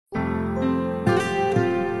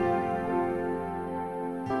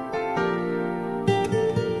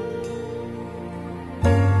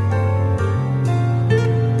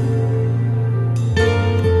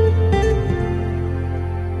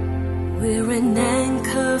an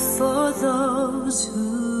anchor for those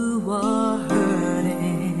who are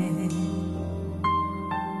hurting.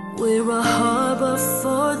 We're a harbor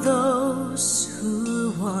for those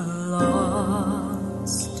who are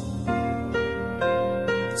lost.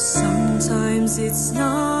 Sometimes it's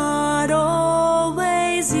not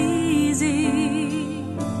always easy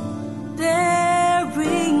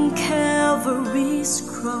bearing Calvary's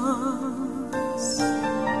cross.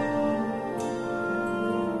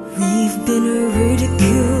 We've been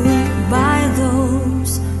ridiculed by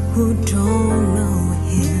those who don't know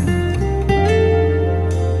Him,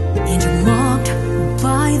 and mocked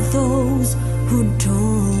by those who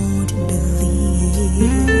don't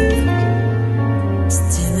believe.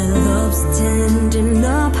 Still I love standing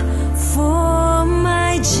up for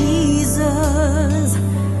my Jesus,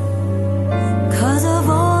 'cause of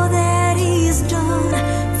all that He's done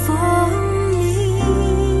for me.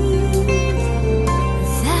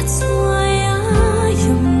 That's why I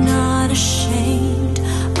am not ashamed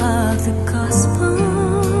of the gospel.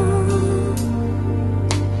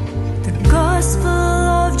 The gospel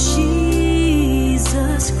of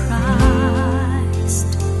Jesus Christ.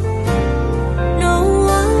 No,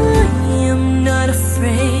 I am not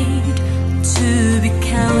afraid to be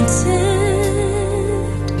counted,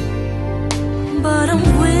 but I'm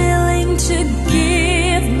willing to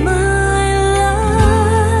give my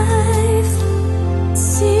life.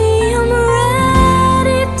 See, I'm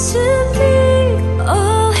ready to be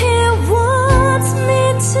all He wants me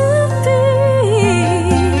to be.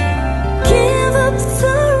 Give up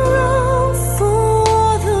the wrong for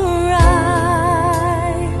the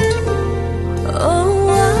right. Oh,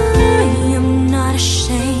 I am not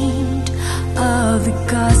ashamed of the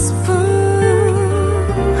gospel.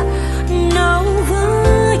 No,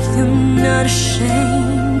 I am not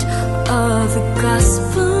ashamed of the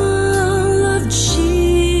gospel of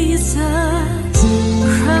Jesus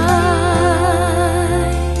Christ.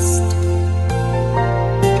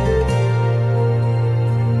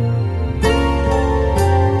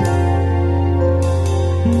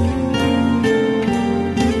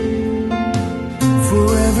 For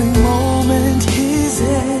every moment His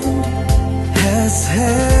hand has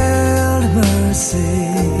held mercy,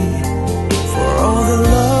 for all the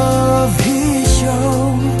love He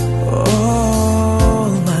showed all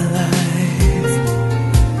my life.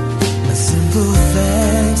 A simple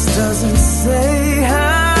thanks doesn't say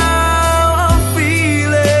how I'm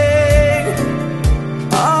feeling.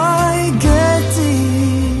 I get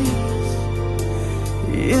tears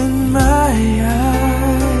in my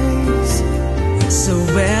eyes. So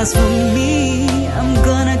as for me, I'm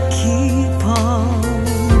gonna keep on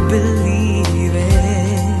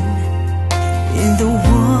believing in the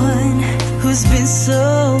one who's been so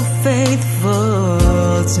faithful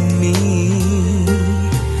to me.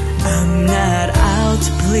 I'm not out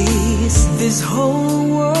to please this whole